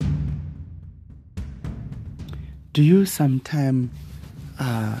Do you sometimes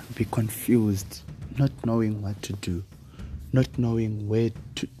be confused, not knowing what to do, not knowing where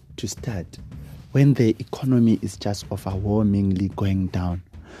to start, when the economy is just overwhelmingly going down,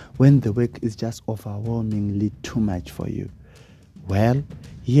 when the work is just overwhelmingly too much for you? Well,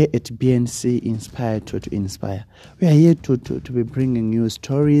 here at BNC Inspire to Inspire, we are here to be bringing you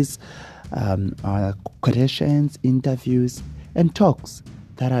stories, questions, interviews, and talks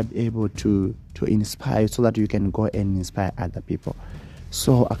that are able to inspire so that you can go and inspire other people.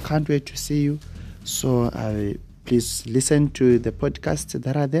 So I can't wait to see you. So please listen to the podcasts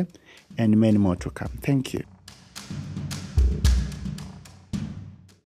that are there and many more to come. Thank you.